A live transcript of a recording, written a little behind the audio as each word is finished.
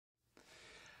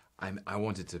I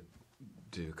wanted to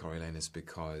do Coriolanus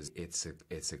because it's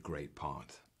a great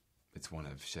part. It's one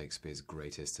of Shakespeare's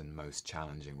greatest and most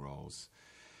challenging roles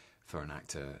for an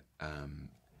actor.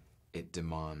 It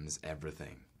demands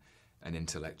everything: an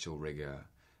intellectual rigor,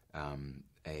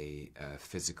 a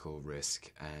physical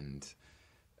risk, and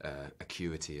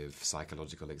acuity of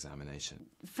psychological examination.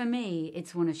 For me,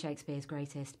 it's one of Shakespeare's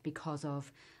greatest because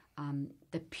of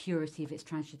the purity of its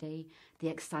tragedy, the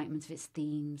excitement of its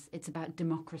themes. It's about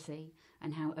democracy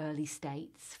and how early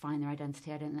states find their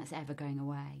identity. I don't think that's ever going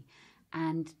away.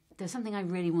 And there's something I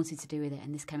really wanted to do with it,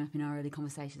 and this came up in our early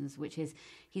conversations, which is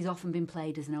he's often been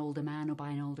played as an older man or by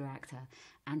an older actor.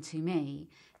 And to me,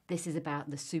 this is about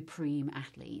the supreme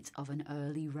athlete of an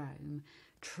early Rome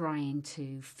trying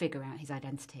to figure out his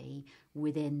identity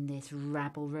within this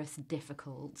rabble-rous,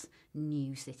 difficult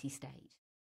new city-state.